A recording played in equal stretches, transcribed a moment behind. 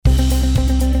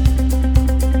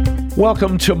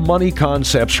Welcome to Money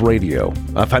Concepts Radio,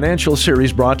 a financial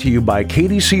series brought to you by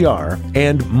KDCR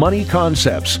and Money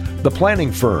Concepts, the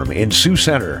planning firm in Sioux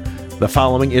Center. The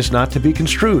following is not to be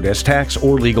construed as tax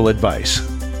or legal advice.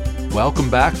 Welcome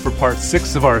back for part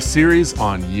 6 of our series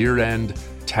on year-end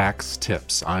tax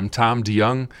tips. I'm Tom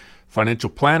DeYoung, financial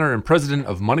planner and president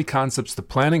of Money Concepts, the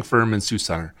planning firm in Sioux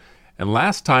Center. And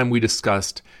last time we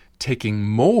discussed taking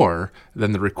more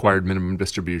than the required minimum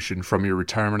distribution from your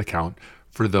retirement account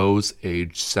for those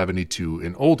aged 72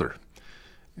 and older.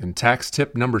 And tax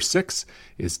tip number 6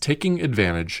 is taking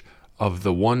advantage of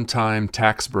the one-time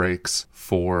tax breaks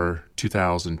for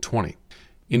 2020.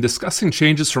 In discussing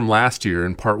changes from last year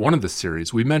in part 1 of this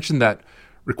series, we mentioned that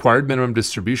required minimum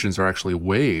distributions are actually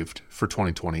waived for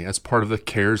 2020 as part of the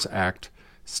CARES Act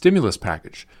stimulus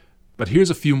package. But here's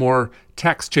a few more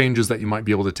tax changes that you might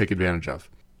be able to take advantage of.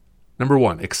 Number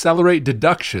 1, accelerate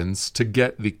deductions to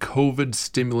get the COVID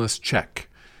stimulus check.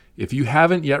 If you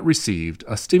haven't yet received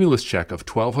a stimulus check of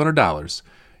 $1,200,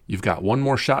 you've got one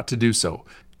more shot to do so.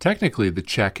 Technically, the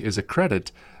check is a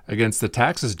credit against the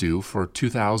taxes due for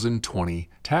 2020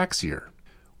 tax year,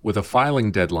 with a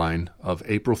filing deadline of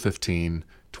April 15,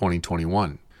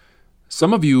 2021.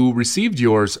 Some of you received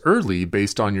yours early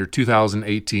based on your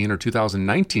 2018 or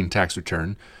 2019 tax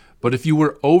return, but if you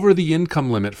were over the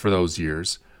income limit for those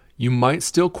years, you might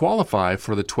still qualify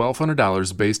for the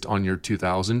 $1,200 based on your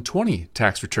 2020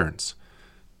 tax returns.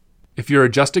 If your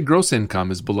adjusted gross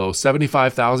income is below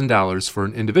 $75,000 for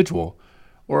an individual,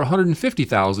 or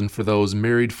 $150,000 for those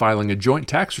married filing a joint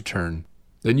tax return,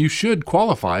 then you should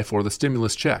qualify for the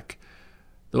stimulus check.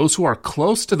 Those who are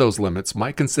close to those limits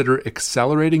might consider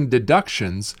accelerating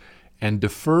deductions and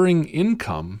deferring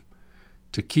income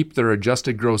to keep their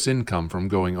adjusted gross income from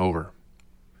going over.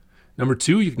 Number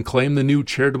 2, you can claim the new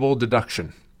charitable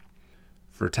deduction.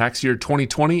 For tax year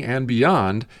 2020 and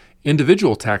beyond,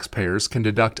 individual taxpayers can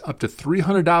deduct up to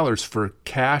 $300 for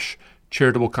cash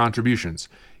charitable contributions,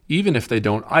 even if they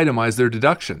don't itemize their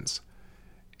deductions.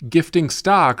 Gifting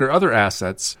stock or other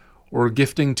assets, or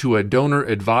gifting to a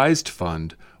donor-advised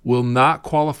fund will not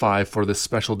qualify for this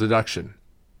special deduction.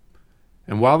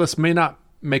 And while this may not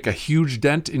make a huge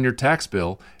dent in your tax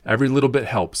bill, every little bit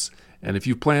helps. And if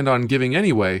you planned on giving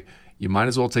anyway, you might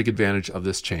as well take advantage of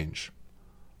this change.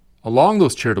 Along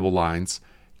those charitable lines,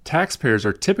 taxpayers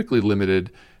are typically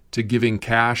limited to giving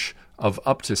cash of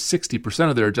up to 60%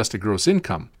 of their adjusted gross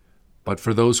income. But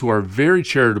for those who are very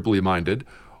charitably minded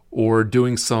or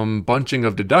doing some bunching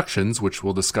of deductions, which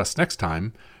we'll discuss next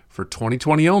time, for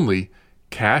 2020 only,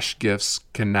 cash gifts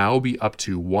can now be up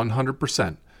to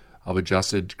 100% of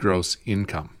adjusted gross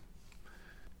income.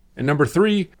 And number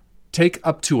 3, take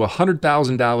up to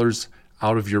 $100,000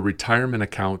 out of your retirement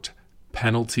account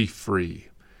penalty-free.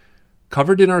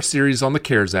 Covered in our series on the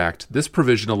CARES Act, this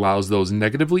provision allows those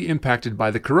negatively impacted by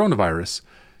the coronavirus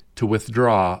to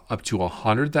withdraw up to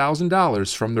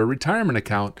 $100,000 from their retirement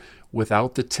account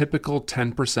without the typical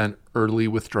 10% early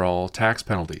withdrawal tax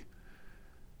penalty.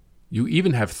 You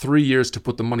even have 3 years to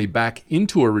put the money back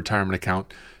into a retirement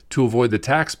account to avoid the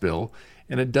tax bill,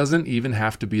 and it doesn't even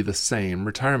have to be the same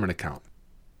retirement account.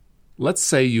 Let's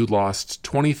say you lost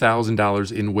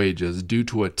 $20,000 in wages due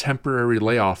to a temporary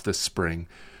layoff this spring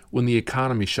when the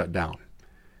economy shut down.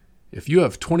 If you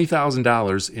have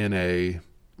 $20,000 in a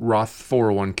Roth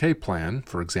 401k plan,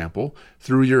 for example,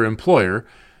 through your employer,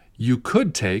 you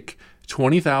could take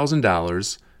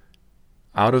 $20,000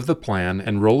 out of the plan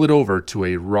and roll it over to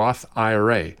a Roth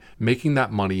IRA, making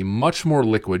that money much more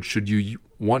liquid should you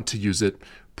want to use it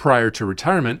prior to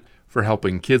retirement for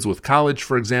helping kids with college,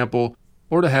 for example,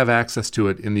 or to have access to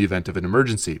it in the event of an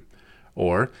emergency.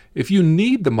 Or, if you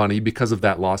need the money because of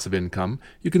that loss of income,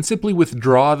 you can simply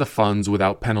withdraw the funds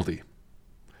without penalty.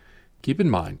 Keep in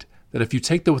mind that if you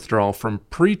take the withdrawal from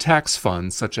pre-tax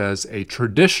funds, such as a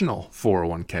traditional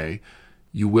 401k,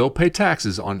 you will pay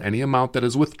taxes on any amount that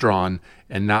is withdrawn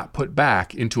and not put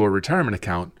back into a retirement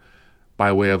account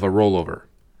by way of a rollover.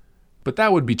 But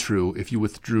that would be true if you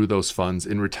withdrew those funds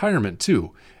in retirement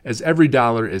too, as every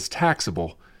dollar is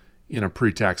taxable in a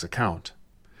pre-tax account.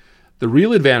 The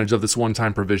real advantage of this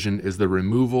one-time provision is the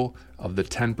removal of the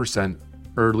 10%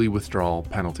 early withdrawal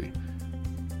penalty.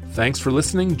 Thanks for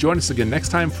listening. Join us again next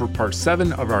time for part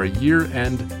 7 of our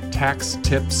year-end tax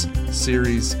tips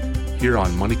series here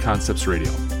on Money Concepts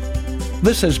Radio.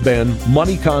 This has been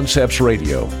Money Concepts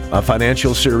Radio, a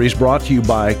financial series brought to you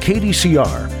by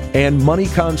KDCR and Money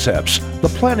Concepts, the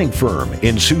planning firm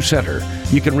in Sioux Center.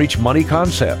 You can reach Money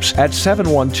Concepts at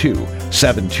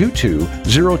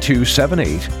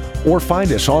 712-722-0278 or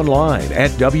find us online at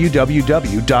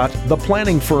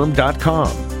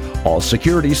www.theplanningfirm.com. All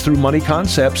securities through Money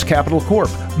Concepts Capital Corp.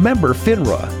 Member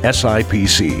FINRA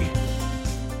SIPC.